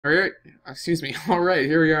Alright, excuse me. Alright,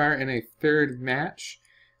 here we are in a third match.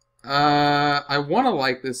 I want to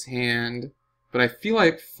like this hand, but I feel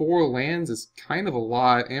like 4 lands is kind of a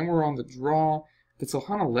lot, and we're on the draw. The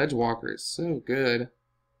Tilhana Ledgewalker is so good.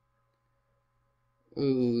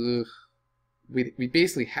 Ugh. We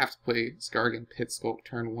basically have to play Skargan Pit Skulk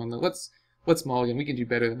turn 1, though. Let's mulligan. We can do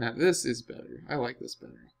better than that. This is better. I like this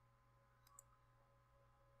better.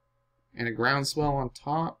 And a Groundswell on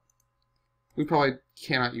top. We probably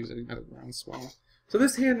cannot use another Groundswell. So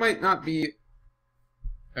this hand might not be...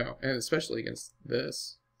 Oh, and especially against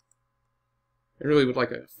this. I really would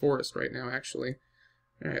like a Forest right now, actually.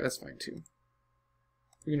 Alright, that's fine, too.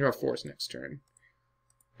 We can draw a Forest next turn.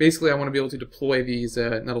 Basically, I want to be able to deploy these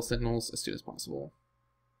Nettle Sentinels as soon as possible.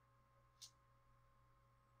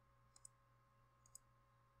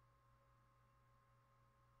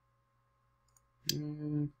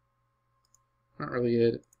 Not really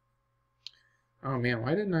it. Oh man,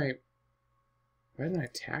 why didn't I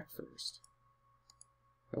attack first?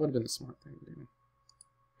 That would have been the smart thing to do.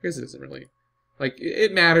 I guess it doesn't really... Like,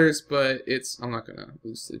 it matters, but I'm not gonna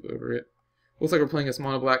lose sleep over it. Looks like we're playing a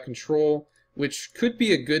mono black control, which could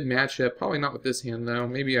be a good matchup. Probably not with this hand, though.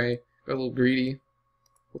 Maybe I got a little greedy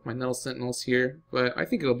with my Nettle Sentinels here, but I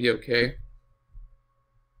think it'll be okay.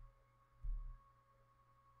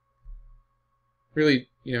 Really,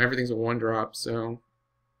 everything's a 1-drop, so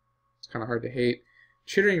it's kind of hard to hate.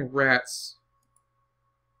 Chittering Rats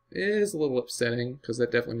is a little upsetting, because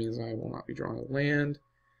that definitely means I will not be drawing a land.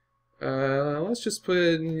 Let's just put,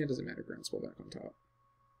 it doesn't matter, Groundswell back on top.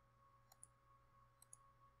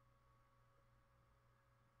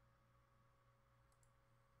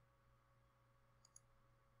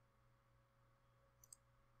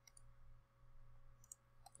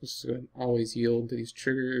 Just go ahead and always yield to these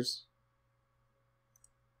triggers.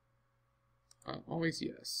 Always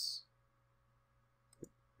yes.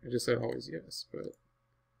 I just said always yes, but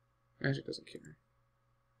Magic doesn't care.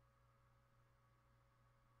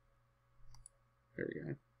 There we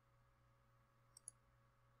go.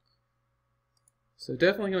 So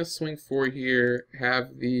definitely going to swing 4 here,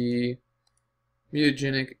 have the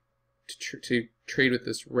mutagenic to trade with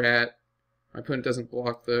this rat. My opponent doesn't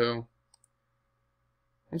block though.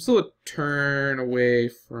 I'm still a turn away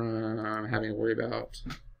from having to worry about...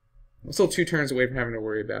 I'm still 2 turns away from having to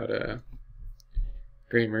worry about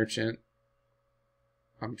Gray Merchant.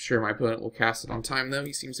 I'm sure my opponent will cast it on time though.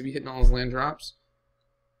 He seems to be hitting all his land drops.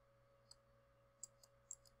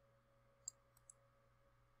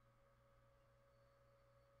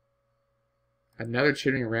 Another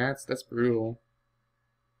Chittering Rats? That's brutal.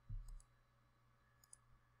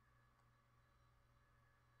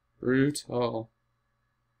 Brutal.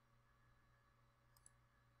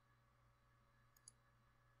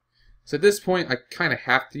 So at this point, I kind of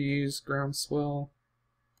have to use Groundswell.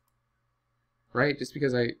 Right? Just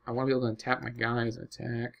because I want to be able to untap my guys and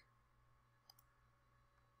attack.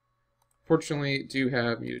 Fortunately, do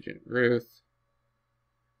have mutagenic growth.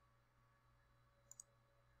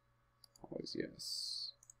 Always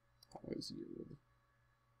yes. Always yield.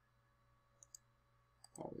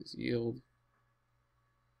 Always yield.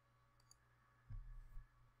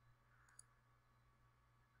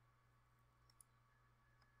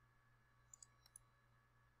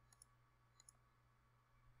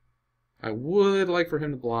 I would like for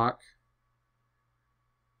him to block.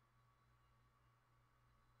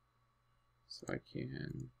 So I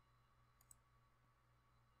can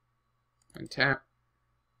untap.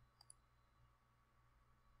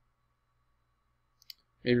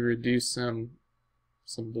 Maybe reduce some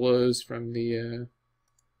blows from the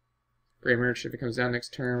Gray Merchant if it comes down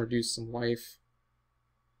next turn. Reduce some life.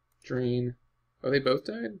 Drain. Oh, they both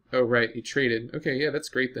died? Oh, right. He traded. Okay, yeah, that's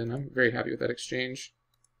great then. I'm very happy with that exchange.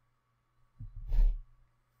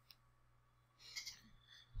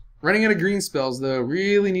 Running out of green spells, though.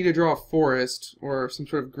 Really need to draw a Forest or some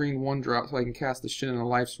sort of green 1-drop so I can cast the Shin and a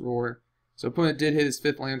Life's Roar. So opponent did hit his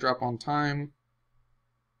 5th land drop on time.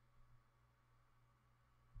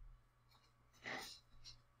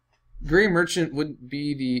 Gray Merchant wouldn't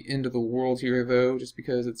be the end of the world here, though, just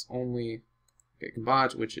because it's only... Okay,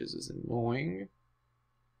 Combage Witches is annoying.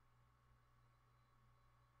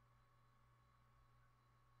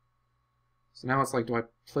 So now it's like, do I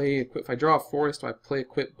play equip? If I draw a Forest, do I play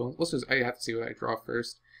equip bones? I have to see what I draw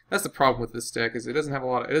first. That's the problem with this deck, is it doesn't have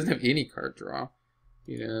it doesn't have any card draw.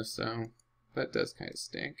 So that does kind of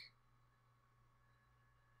stink.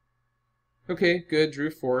 Okay, good,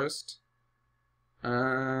 drew Forest.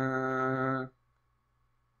 I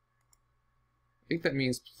think that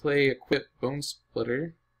means play equip Bone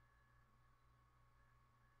Splitter.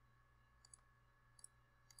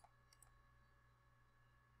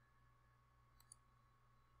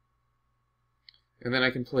 And then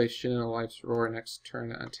I can play Shin and a Life's Roar next turn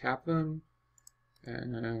to untap them.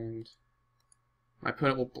 And my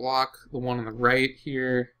opponent will block the one on the right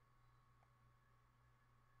here.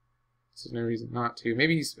 So there's no reason not to.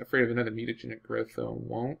 Maybe he's afraid of another mutagenic growth, though, and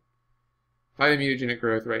won't. If I had a mutagenic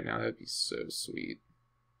growth right now, that would be so sweet.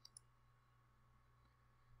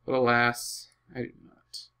 But alas, I do not.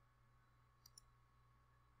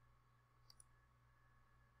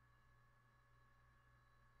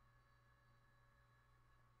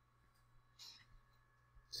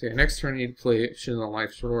 So yeah, next turn I need to play Shin and the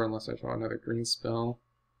Life's Roar unless I draw another green spell.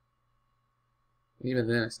 And even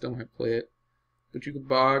then, I still might play it. Bojuka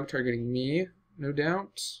Bog targeting me, no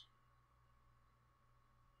doubt.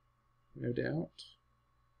 No doubt.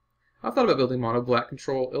 I thought about building mono black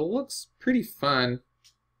control. It looks pretty fun.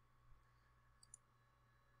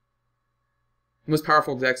 The most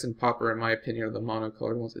powerful decks in Pauper, in my opinion, are the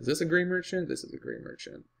mono-colored ones. Is this a Gray Merchant? This is a Gray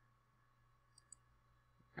Merchant.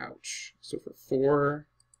 Ouch. So for 4,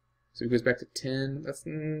 so he goes back to 10. That's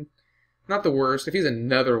not the worst. If he's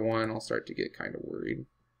another one, I'll start to get kind of worried.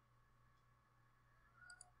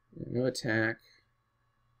 No attack.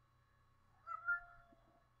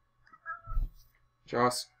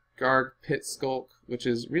 Joss Garg Pit Skulk, which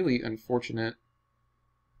is really unfortunate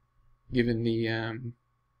given the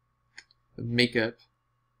makeup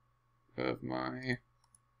of my...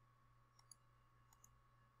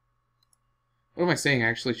 What am I saying,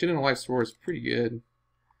 actually? Shin and a Life's Roar is pretty good,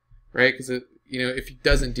 right? Because, you know, if he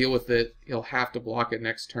doesn't deal with it, he'll have to block it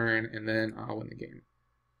next turn, and then I'll win the game.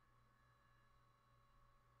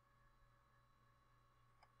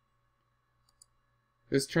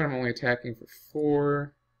 This turn I'm only attacking for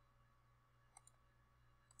 4.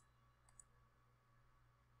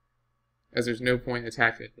 As there's no point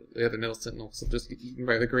attacking the other Nettle Sentinel, so just get eaten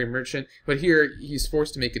by the Gray Merchant. But here, he's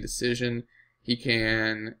forced to make a decision. He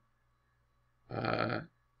can...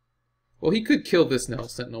 well, he could kill this Nettle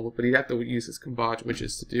Sentinel, but he'd have to use his Combage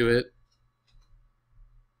Witches to do it.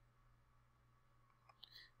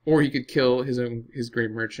 Or he could kill his Gray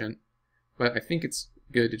Merchant. But I think it's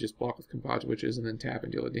good to just block with Combage Witches and then tap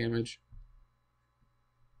and deal the damage.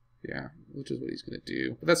 Yeah, which is what he's going to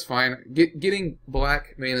do. But that's fine. Getting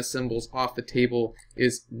black mana symbols off the table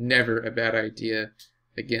is never a bad idea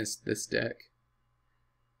against this deck.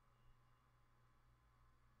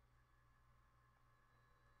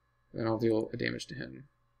 Then I'll deal a damage to him.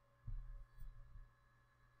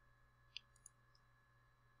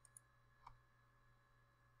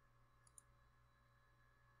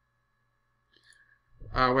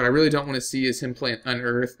 What I really don't want to see is him play an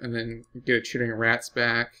Unearth and then get a Chittering Rats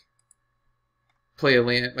back. Play a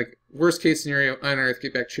land, like, worst case scenario, Unearth,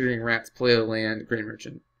 get back Chittering Rats, play a land, Gray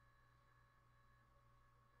Merchant.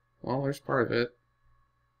 Well, there's part of it.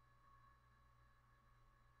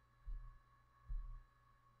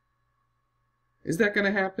 Is that going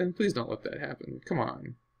to happen? Please don't let that happen. Come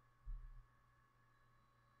on.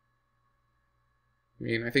 I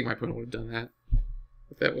mean, I think my opponent would have done that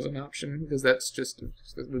if that was an option, because that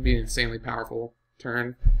would be an insanely powerful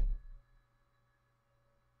turn.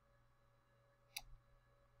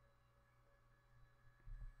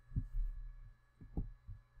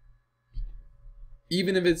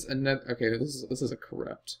 Even if it's another... Okay, this is a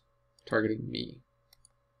corrupt targeting me.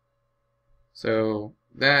 So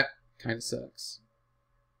that kind of sucks.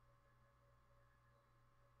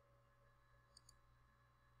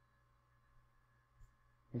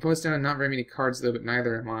 I'm opposed down not very many cards though, but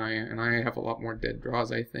neither am I, and I have a lot more dead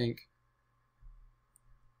draws, I think.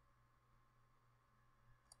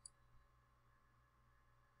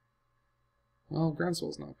 Well,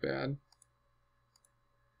 Groundswell's not bad.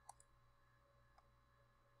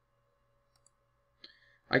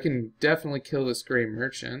 I can definitely kill this Gray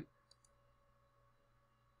Merchant.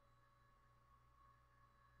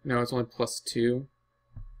 No, it's only +2.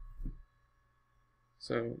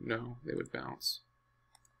 So, no, they would bounce.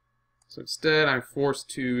 So instead, I'm forced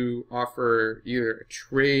to offer either a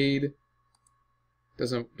trade.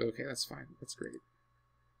 Doesn't... Okay, that's fine. That's great.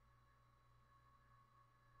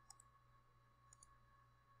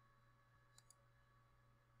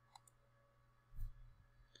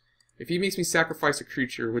 If he makes me sacrifice a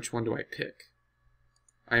creature, which one do I pick?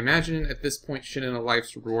 I imagine at this point Shin and a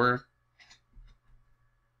Life's Roar.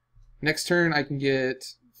 Next turn I can get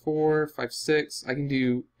 4, 5, 6. I can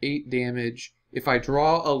do 8 damage. If I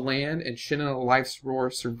draw a land and Shin and a Life's Roar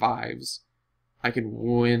survives, I can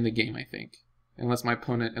win the game, I think. Unless my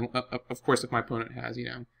opponent, and of course if my opponent has, you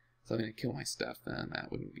know, something to kill my stuff, then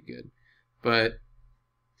that wouldn't be good. But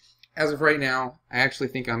as of right now, I actually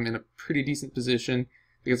think I'm in a pretty decent position.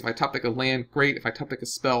 Because if I top deck a land, great. If I top deck a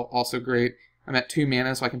spell, also great. I'm at 2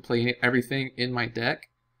 mana, so I can play everything in my deck.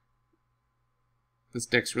 This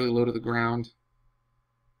deck's really low to the ground.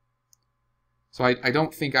 So I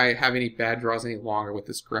don't think I have any bad draws any longer with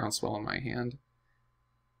this Groundswell in my hand.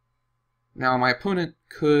 Now my opponent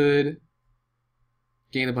could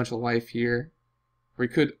gain a bunch of life here, or he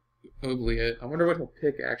could Ogly it. I wonder what he'll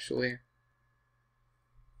pick, actually.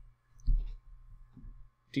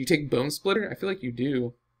 Do you take Bone Splitter? I feel like you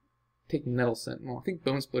do. Take Nettle Sentinel. I think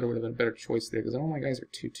Bone Splitter would have been a better choice there, because all my guys are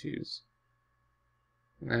 2/2s.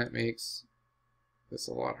 And that makes this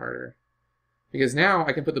a lot harder. Because now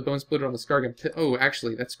I can put the Bone Splitter on the Skargan Pit. Oh,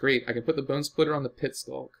 actually, that's great. I can put the Bone Splitter on the Pit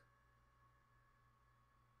Skulk.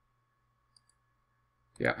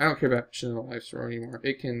 Yeah, I don't care about Chinel Life's Roar anymore.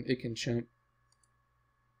 It can chump.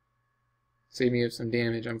 Save me of some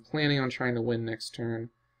damage. I'm planning on trying to win next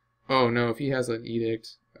turn. Oh no, if he has an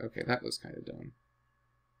Edict. Okay, that was kind of dumb.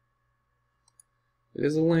 It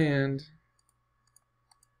is a land.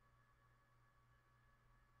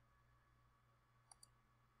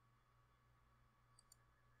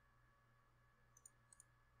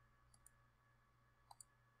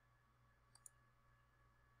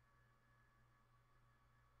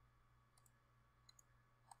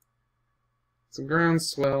 Some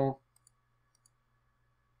Groundswell.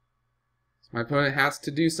 My opponent has to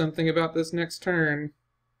do something about this next turn.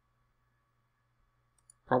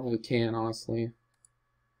 Probably can, honestly.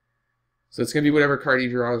 So it's going to be whatever card he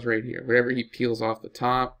draws right here. Whatever he peels off the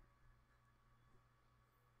top.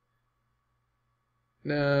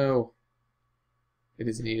 No. It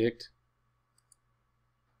is an Edict.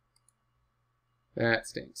 That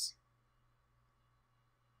stinks.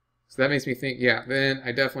 So that makes me think, yeah, then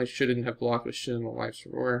I definitely shouldn't have blocked with Chinel Life's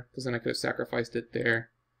Roar, because then I could have sacrificed it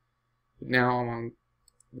there. But now I'm on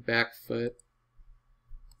the back foot.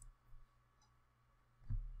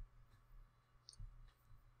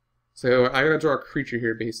 So I gotta draw a creature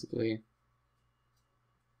here, basically.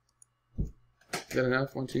 Is that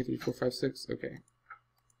enough? 1, 2, 3, 4, 5, 6? Okay.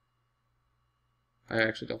 I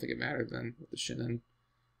actually don't think it mattered then with the Shinnin.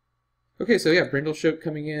 Okay, so yeah, Brindleshope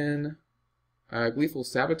coming in. Gleeful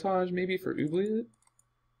Sabotage, maybe, for Oubliette?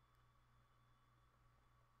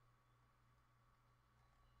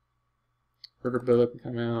 Riverboa can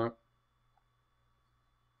come out.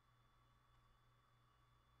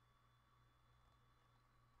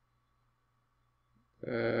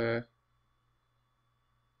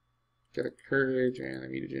 Got a Courage and a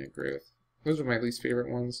Mutagenic Growth. Those are my least favorite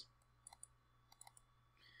ones.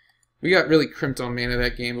 We got really crimped on mana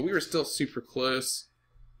that game, but we were still super close.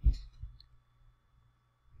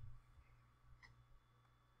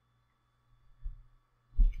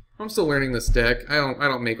 I'm still learning this deck. I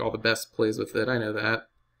don't make all the best plays with it. I know that.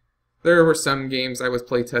 There were some games I was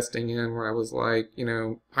playtesting in where I was like, you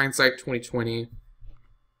know, hindsight 2020.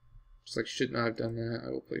 Just like, should not have done that.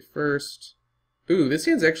 I will play first. Ooh, this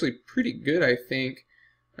hand's actually pretty good, I think.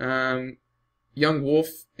 Young Wolf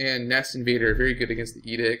and Nest Invader are very good against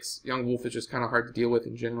the Edicts. Young Wolf is just kind of hard to deal with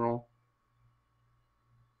in general.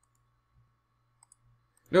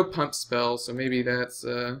 No pump spell, so maybe that's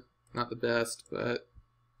not the best, but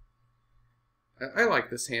I like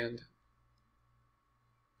this hand.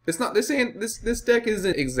 It's not this hand. This deck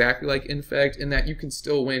isn't exactly like Infect in that you can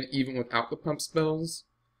still win even without the pump spells,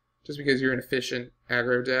 just because you're an efficient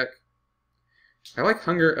aggro deck. I like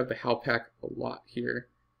Hunger of the Howlpack a lot here,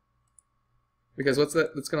 because what's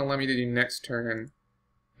that's going to allow me to do next turn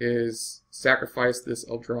is sacrifice this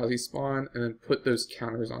Eldrazi spawn and then put those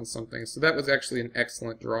counters on something. So that was actually an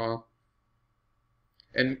excellent draw.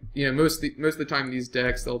 And you know, most of the time these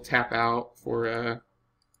decks, they'll tap out for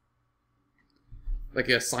like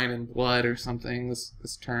a Sign in Blood or something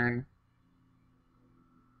this turn.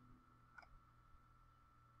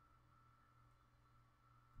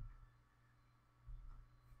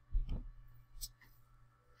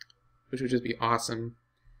 Which would just be awesome.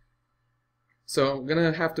 So I'm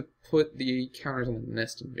gonna have to put the counters on the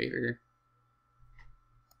Nest Invader.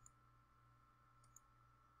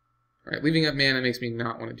 Alright, leaving up mana makes me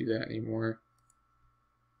not want to do that anymore.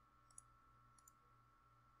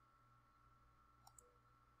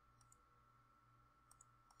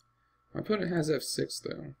 My opponent has F6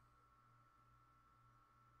 though.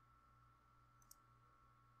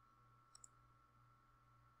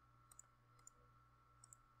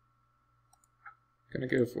 Gonna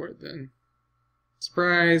go for it then.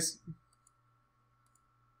 Surprise!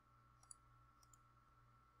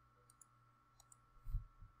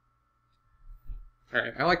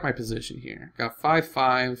 Alright, I like my position here. Got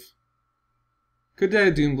 5/5. Could die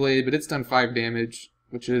a Doomblade, but it's done 5 damage,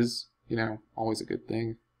 which is, you know, always a good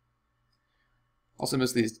thing. Also,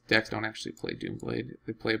 most of these decks don't actually play Doomblade.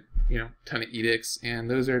 They play, you know, a ton of Edicts,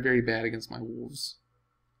 and those are very bad against my wolves.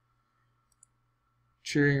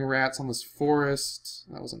 Cheering rats on this forest.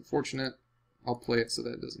 That was unfortunate. I'll play it so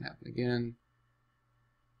that it doesn't happen again.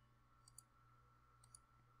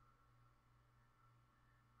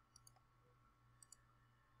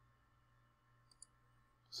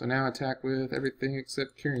 So now attack with everything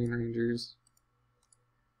except Carrion Rangers.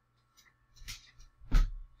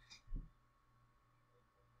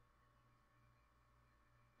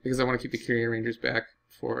 Because I want to keep the Carrion Rangers back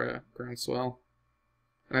for Groundswell.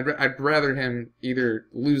 And I'd rather him either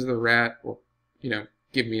lose the rat or, you know,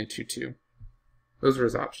 give me a 2/2. Those are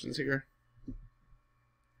his options here.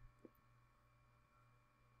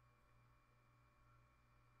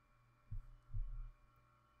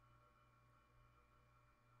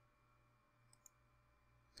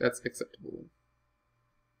 That's acceptable.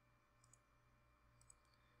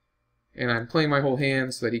 And I'm playing my whole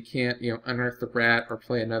hand so that he can't, you know, unearth the rat or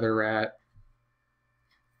play another rat.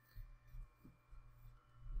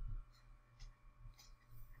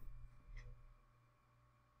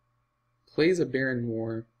 Plays a Baron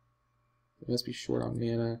Moor. It must be short on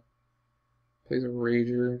mana. Plays a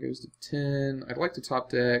Rager, goes to 10. I'd like to top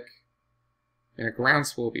deck. And a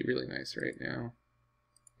Groundswell would be really nice right now.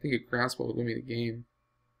 I think a Groundswell would win me the game.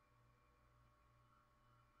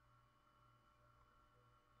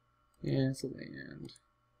 Yeah, it's a land.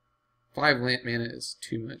 5 land mana is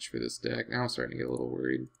too much for this deck. Now I'm starting to get a little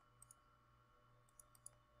worried.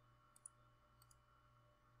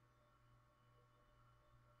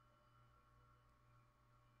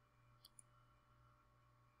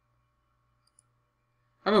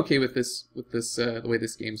 I'm okay with this the way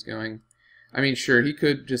this game's going. I mean, sure, he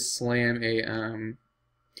could just slam a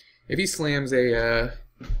if he slams a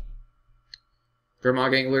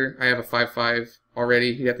Gurmag Angler, I have a 5/5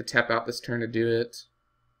 already. He'd have to tap out this turn to do it.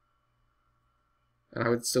 And I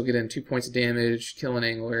would still get in 2 points of damage, kill an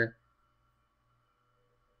Angler.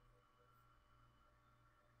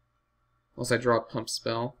 Unless I draw a pump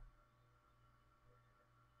spell.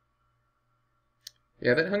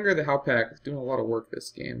 Yeah, that Hunger of the Howpack is doing a lot of work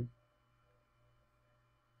this game.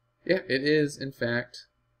 Yeah, it is, in fact,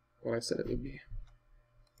 what I said it would be.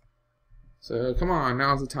 So, come on,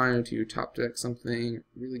 now's the time to top deck something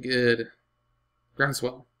really good.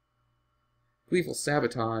 Groundswell. Gleeful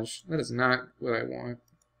Sabotage. That is not what I want.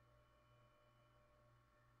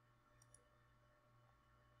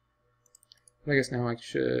 I guess now I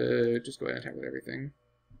should just go ahead and attack with everything.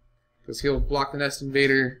 Because he'll block the Nest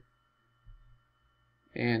Invader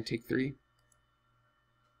and take 3.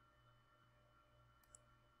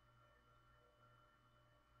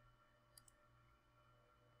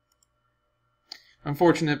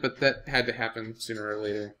 Unfortunate, but that had to happen sooner or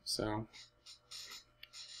later, so.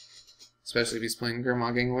 Especially if he's playing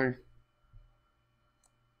Gurmag Angler.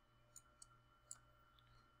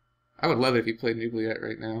 I would love it if he played Nucleate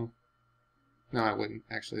right now. No, I wouldn't.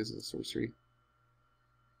 Actually, this is a sorcery.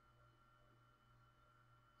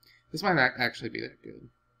 This might not actually be that good.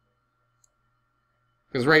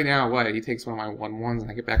 Because right now, what? He takes one of my 1/1s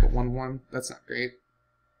and I get back a 1/1? That's not great.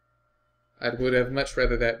 I would have much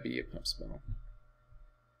rather that be a pump spell.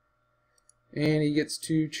 And he gets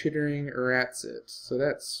 2 Chittering Rats it. So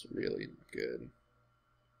that's really not good.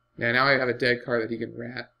 Yeah, now I have a dead card that he can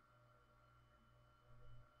rat.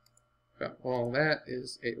 But all that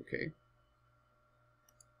is a-okay.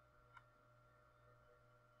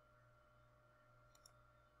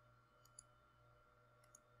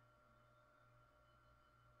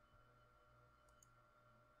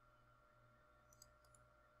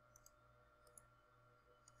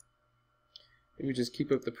 We just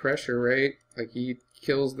keep up the pressure, right? Like he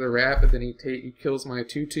kills the rat, but then he kills my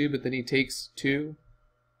 2/2, but then he takes 2.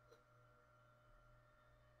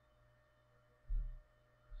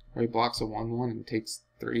 Or he blocks a 1/1 and takes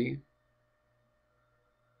 3.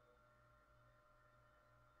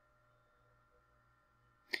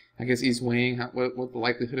 I guess he's weighing what the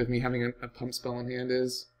likelihood of me having a pump spell in hand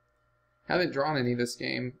is. Haven't drawn any this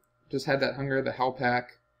game. Just had that Hunger of the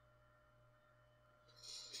Howpack.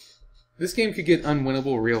 This game could get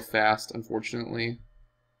unwinnable real fast, unfortunately.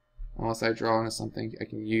 Unless I draw into something I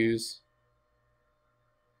can use.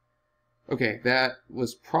 Okay, that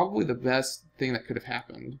was probably the best thing that could have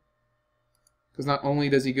happened. Because not only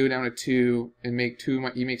does he go down to 2 and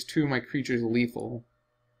he makes 2 of my creatures lethal.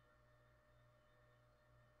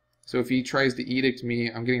 So if he tries to Edict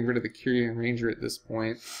me, I'm getting rid of the Carrion Ranger at this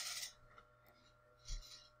point.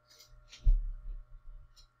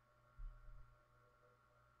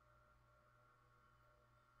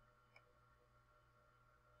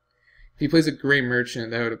 he plays a Gray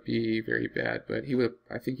Merchant, that would be very bad, but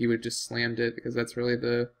I think he would just slammed it, because that's really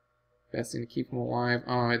the best thing to keep him alive.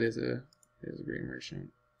 Oh, it is a Gray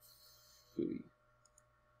Merchant. Phooey.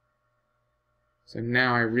 So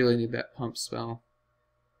now I really need that pump spell.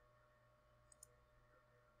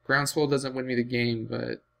 Groundswell doesn't win me the game,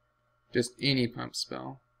 but just any pump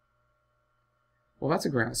spell. Well, that's a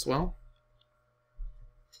Groundswell.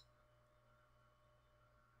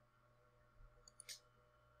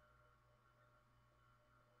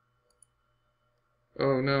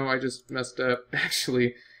 Oh no, I just messed up.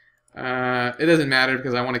 Actually, it doesn't matter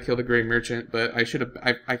because I want to kill the Gray Merchant, but I should have.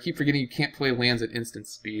 I keep forgetting you can't play lands at instant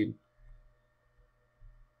speed.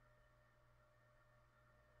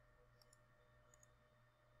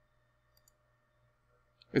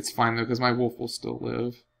 It's fine though, because my wolf will still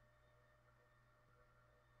live.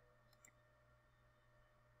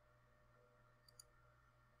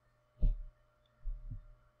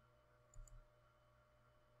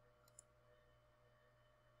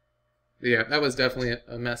 Yeah, that was definitely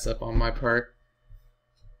a mess up on my part.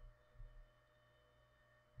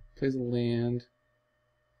 Plays a land.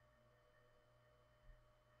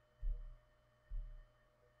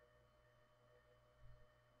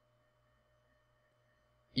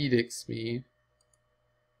 Edicts me.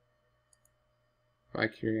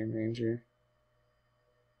 Vicarian Ranger.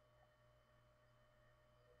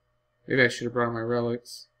 Maybe I should have brought my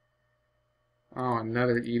relics. Oh,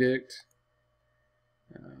 another Edict.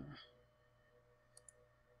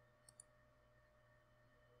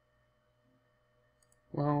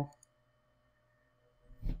 Well,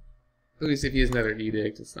 at least if he has another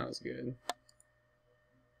Edict, it's not as good.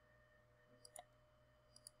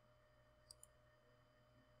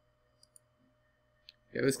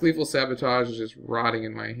 Yeah, this Gleeful Sabotage is just rotting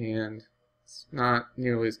in my hand. It's not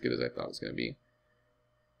nearly as good as I thought it was going to be.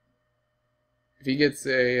 If he gets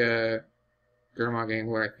a Gurmag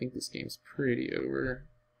Angler, I think this game's pretty over.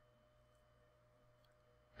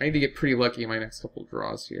 I need to get pretty lucky in my next couple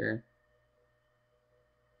draws here.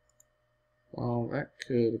 Well, that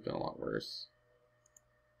could have been a lot worse.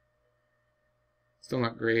 Still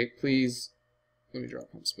not great. Please, let me draw a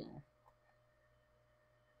pump spell.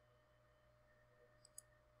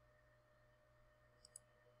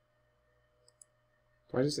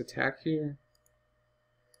 Do I just attack here?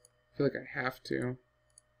 I feel like I have to.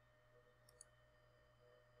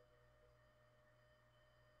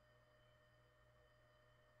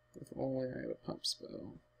 If only I had a pump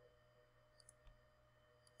spell.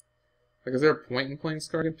 Like, is there a point in playing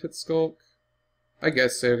Scarred Pit Skulk? I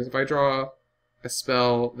guess so, because if I draw a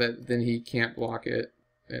spell that then he can't block it,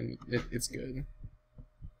 then it's good.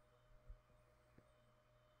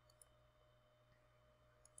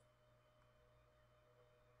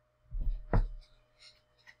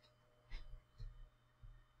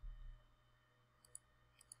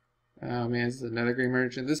 Oh man, this is another Gray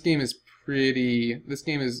Merchant. This game is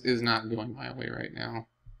is not going my way right now.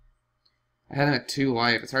 I had him at 2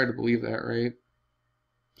 life. It's hard to believe that, right?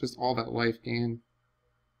 Just all that life gain.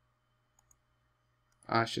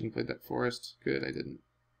 I shouldn't play that forest. Good, I didn't.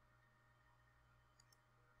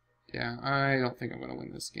 Yeah, I don't think I'm going to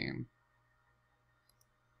win this game.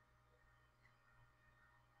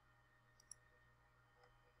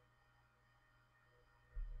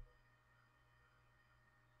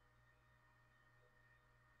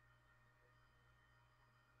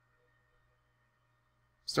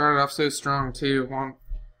 Started off so strong too. On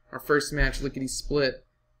our first match, lickety split.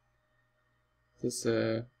 This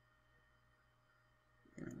I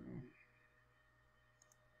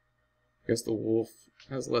guess the wolf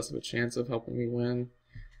has less of a chance of helping me win,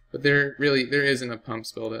 but there isn't a pump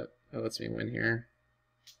spell that lets me win here.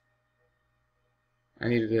 I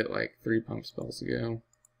needed it like 3 pump spells ago.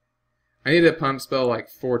 I needed a pump spell like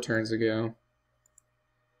 4 turns ago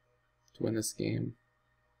to win this game.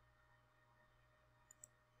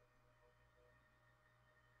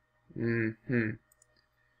 Mm-hmm.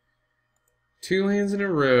 2 lands in a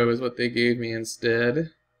row is what they gave me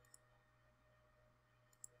instead.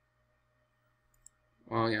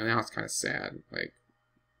 Well, yeah, now it's kind of sad. Like,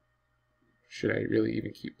 should I really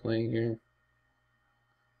even keep playing here?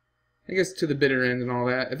 I guess to the bitter end and all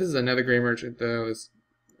that. If this is another Gray Merchant, though, if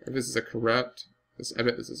this is a Corrupt, I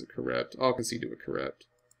bet this is a Corrupt. I'll concede to a Corrupt.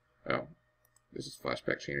 Oh, this is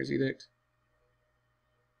Flashback Chainer's Edict.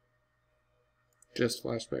 Just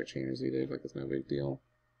Flashback Chainer's Edict, like it's no big deal.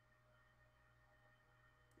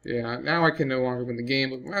 Yeah, now I can no longer win the game,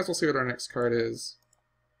 but might as well see what our next card is.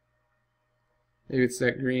 Maybe it's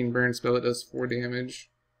that green burn spell that does 4 damage.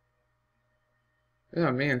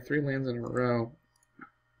 Oh man, 3 lands in a row.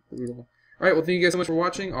 Brutal. Alright, well thank you guys so much for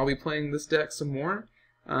watching. I'll be playing this deck some more.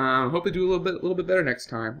 Hope to do a little bit better next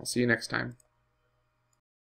time. I'll see you next time.